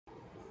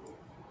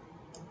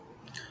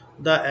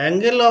The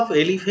angle of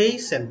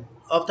elevation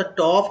of the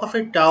top of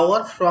a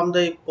tower from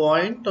the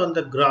point on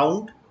the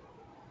ground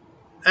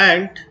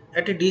and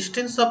at a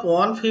distance of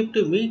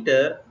 150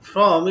 meter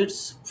from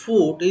its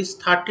foot is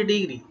 30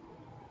 degree.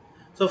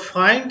 So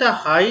find the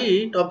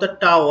height of the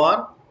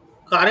tower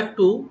correct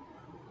to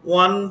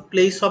one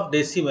place of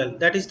decimal.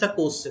 That is the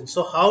question.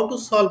 So how to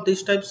solve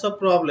these types of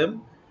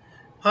problem?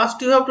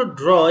 First you have to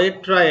draw a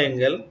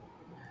triangle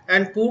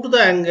and put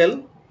the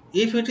angle.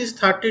 If it is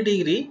 30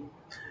 degree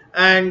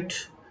and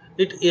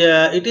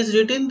it is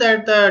written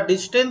that the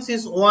distance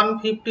is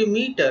 150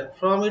 meter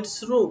from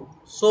its roof.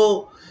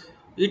 So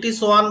it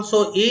is one.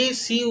 So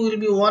AC will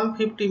be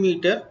 150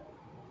 meter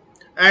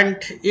and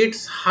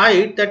its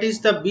height, that is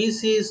the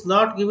BC, is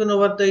not given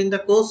over the in the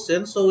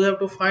question. So we have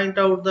to find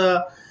out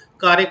the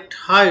correct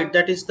height,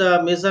 that is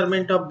the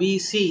measurement of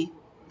BC.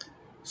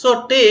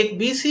 So take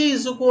BC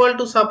is equal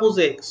to suppose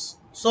x.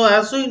 So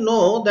as we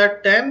know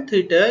that tan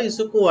theta is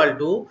equal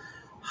to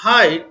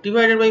height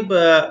divided by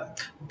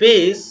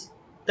base,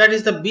 that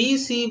is the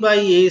BC by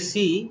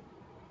AC.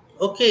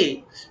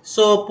 Okay,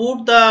 so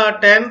put the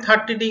tan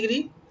 30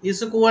 degree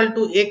is equal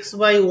to x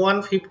by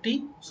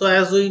 150. So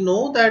as we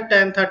know that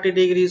tan 30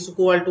 degree is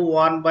equal to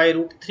 1 by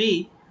root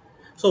 3.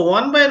 So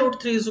 1 by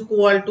root 3 is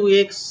equal to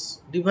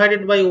x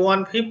divided by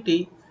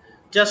 150.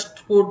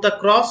 Just put the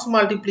cross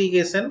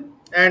multiplication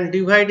and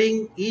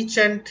dividing each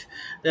and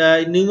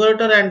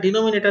numerator and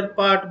denominator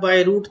part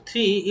by root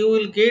 3, you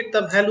will get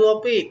the value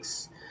of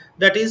x.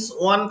 That is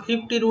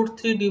 150 root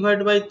 3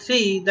 divided by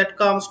 3, that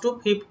comes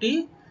to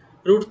 50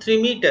 root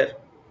 3 meter.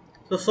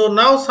 So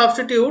now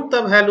substitute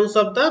the values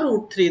of the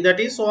root 3, that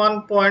is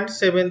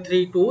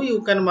 1.732.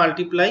 You can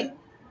multiply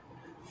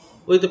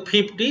with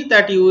 50,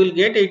 that you will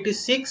get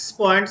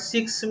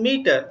 86.6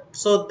 meter.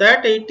 So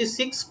that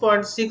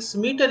 86.6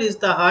 meter is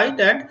the height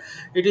and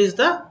it is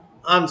the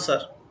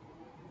answer.